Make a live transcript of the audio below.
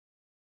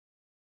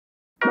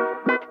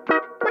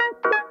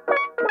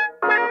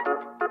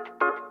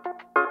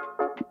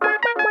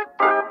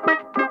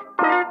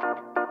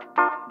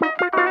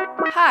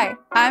Hi,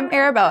 I'm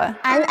Arabella.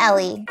 I'm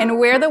Ellie. And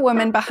we're the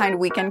women behind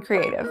Weekend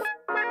Creative.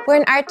 We're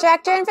an art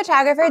director and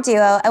photographer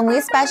duo, and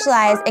we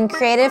specialize in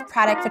creative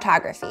product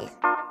photography.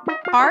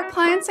 Our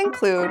clients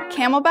include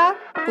Camelback,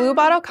 Blue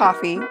Bottle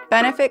Coffee,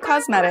 Benefit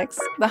Cosmetics,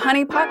 The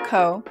Honey Pot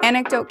Co.,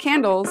 Anecdote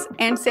Candles,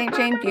 and St.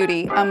 Jane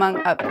Beauty,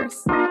 among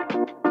others.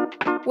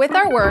 With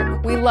our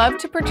work, we love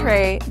to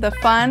portray the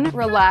fun,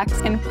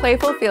 relaxed, and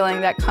playful feeling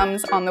that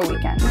comes on the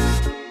weekend.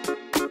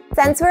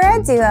 Since we're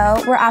a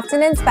duo, we're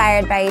often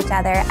inspired by each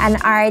other, and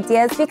our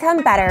ideas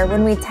become better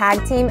when we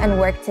tag team and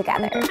work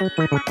together.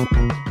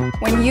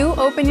 When you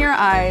open your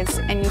eyes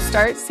and you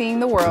start seeing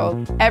the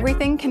world,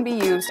 everything can be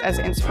used as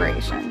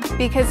inspiration.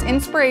 Because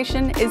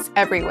inspiration is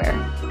everywhere.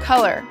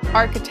 Color,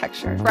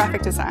 architecture,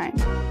 graphic design.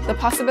 The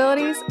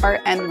possibilities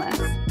are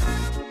endless.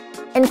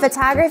 In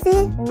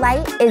photography,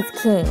 light is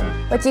king,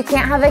 but you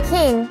can't have a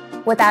king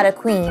without a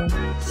queen: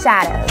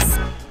 shadows.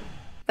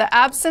 The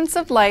absence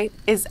of light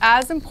is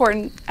as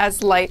important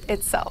as light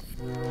itself.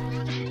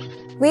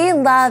 We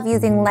love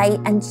using light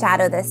and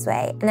shadow this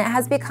way, and it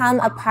has become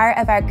a part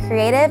of our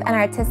creative and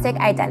artistic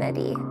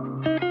identity.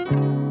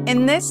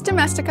 In this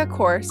Domestika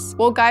course,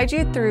 we'll guide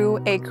you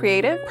through a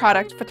creative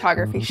product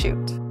photography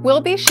shoot.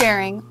 We'll be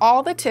sharing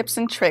all the tips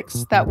and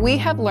tricks that we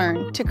have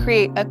learned to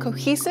create a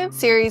cohesive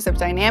series of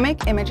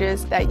dynamic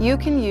images that you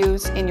can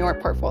use in your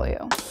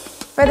portfolio.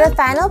 For the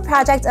final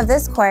project of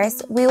this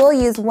course, we will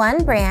use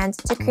one brand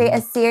to create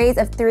a series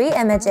of 3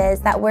 images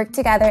that work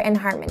together in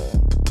harmony.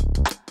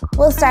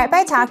 We'll start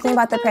by talking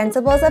about the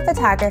principles of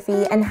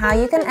photography and how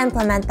you can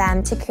implement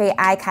them to create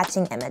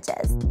eye-catching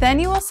images. Then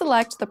you will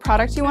select the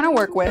product you want to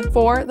work with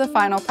for the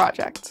final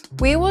project.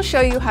 We will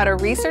show you how to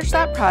research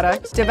that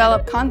product,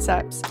 develop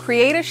concepts,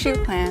 create a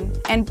shoot plan,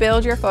 and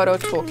build your photo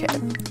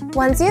toolkit.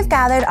 Once you've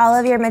gathered all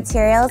of your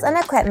materials and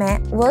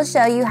equipment, we'll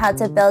show you how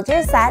to build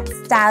your sets,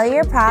 style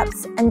your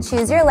props, and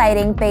choose your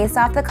lighting based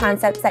off the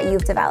concepts that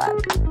you've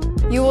developed.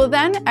 You will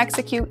then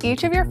execute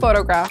each of your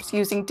photographs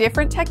using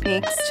different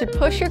techniques to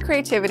push your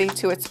creativity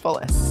to its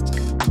fullest.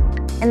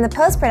 In the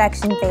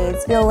post-production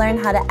phase, you'll learn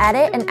how to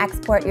edit and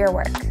export your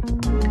work.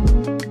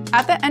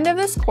 At the end of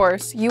this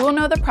course, you will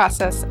know the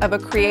process of a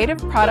creative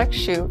product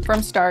shoot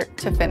from start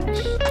to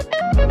finish.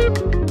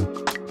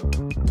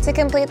 To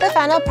complete the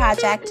final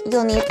project,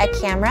 you'll need a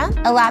camera,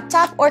 a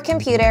laptop or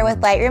computer with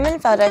Lightroom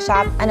and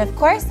Photoshop, and of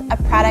course, a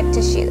product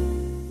to shoot.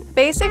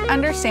 Basic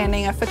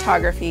understanding of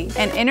photography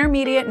and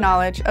intermediate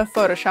knowledge of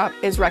Photoshop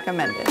is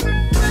recommended.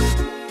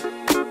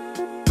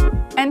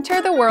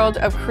 Enter the world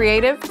of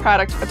creative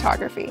product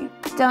photography.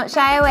 Don't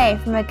shy away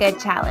from a good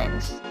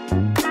challenge.